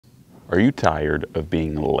Are you tired of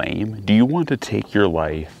being lame? Do you want to take your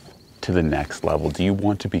life to the next level? Do you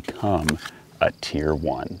want to become a tier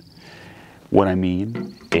 1? What I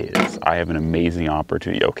mean is I have an amazing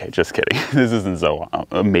opportunity. Okay, just kidding. This isn't so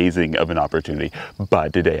amazing of an opportunity,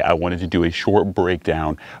 but today I wanted to do a short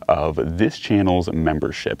breakdown of this channel's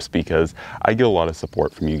memberships because I get a lot of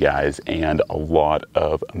support from you guys and a lot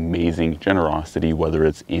of amazing generosity, whether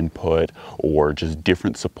it's input or just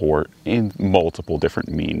different support in multiple different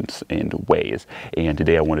means and ways. And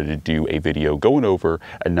today I wanted to do a video going over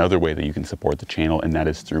another way that you can support the channel, and that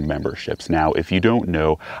is through memberships. Now, if you don't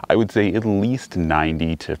know, I would say at least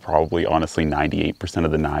 90 to probably honestly 98%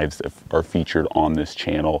 of the knives that are featured on this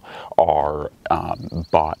channel are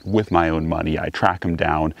bought with my own money. I track them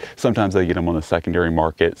down. Sometimes I get them on the secondary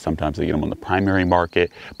market, sometimes I get them on the primary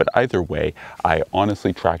market, but either way, I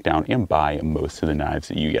honestly track down and buy most of the knives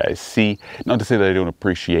that you guys see. Not to say that I don't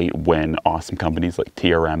appreciate when awesome companies like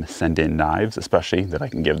TRM send in knives, especially that I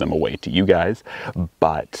can give them away to you guys,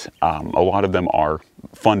 but a lot of them are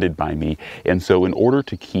funded by me, and so in order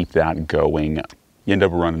to keep that going, you end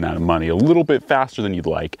up running out of money a little bit faster than you'd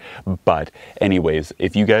like. But anyways,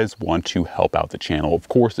 if you guys want to help out the channel, of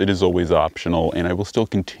course it is always optional and I will still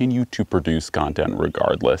continue to produce content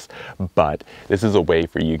regardless, but this is a way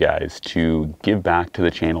for you guys to give back to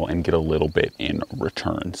the channel and get a little bit in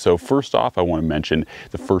return. So first off, I want to mention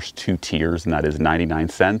the first two tiers, and that is 99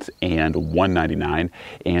 cents and $1.99,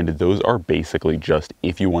 and those are basically just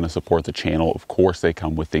if you want to support the channel. Of course they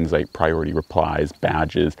come with things like priority replies,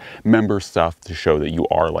 badges, member stuff to show that you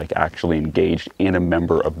are like actually engaged and a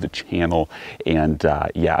member of the channel. And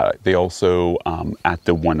yeah, they also at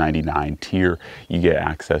the $1.99 tier you get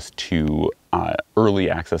access to early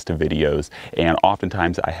access to videos, and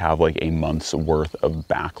oftentimes I have like a month's worth of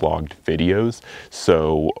backlogged videos.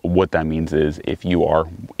 So what that means is if you are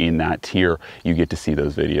in that tier, you get to see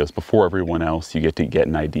those videos before everyone else. You get to get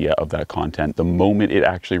an idea of that content the moment it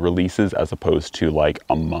actually releases, as opposed to like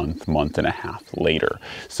a month and a half later.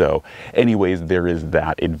 So anyways, there is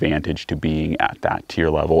that advantage to being at that tier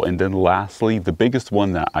level. And then lastly, the biggest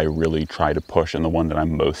one that I really try to push, and the one that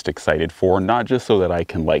I'm most excited for, not just so that I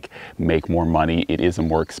can like make more money, it is a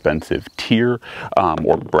more expensive tier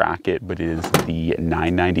or bracket, but it is the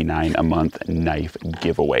 $9.99 a month knife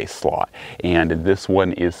giveaway slot. And this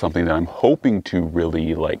one is something that I'm hoping to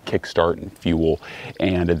really like kickstart and fuel,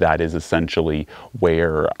 and that is essentially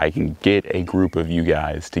where I can get a group of you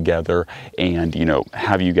guys together and, you know,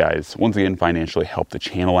 have you guys once again financially help the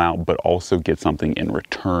channel out, but also get something in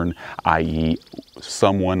return, i.e.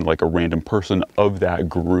 someone, like a random person of that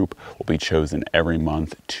group, will be chosen every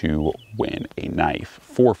month to win a knife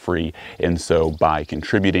for free. And so by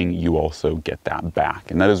contributing, you also get that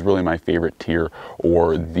back. And that is really my favorite tier,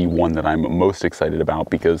 or the one that I'm most excited about,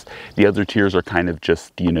 because the other tiers are kind of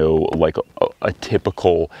just, you know, like a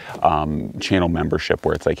typical channel membership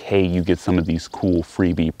where it's like, hey, you get some of these cool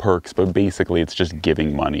freebie perks, but basically it's just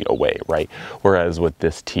giving money away, right? Whereas with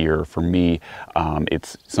this tier, for me,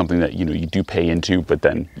 it's something that, you know, you do pay into, but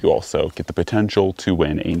then you also get the potential to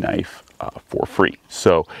win a knife for free.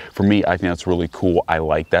 So for me, I think that's really cool. I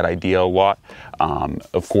like that idea a lot.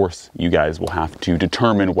 Of course, you guys will have to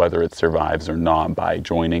determine whether it survives or not by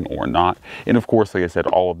joining or not. And of course, like I said,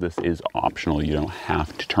 all of this is optional. You don't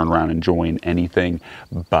have to turn around and join anything,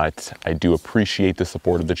 but I do appreciate the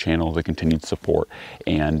support of the channel, the continued support.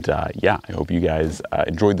 And yeah, I hope you guys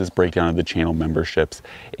enjoyed this breakdown of the channel memberships,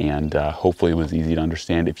 and hopefully it was easy to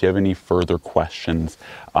understand. If you have any further questions,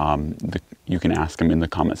 you can ask them in the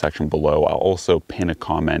comment section below. I'll also pin a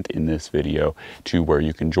comment in this video to where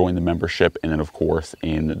you can join the membership, and then of course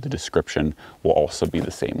in the description will also be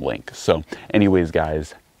the same link. So anyways,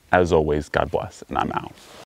 guys, as always, God bless, and I'm out.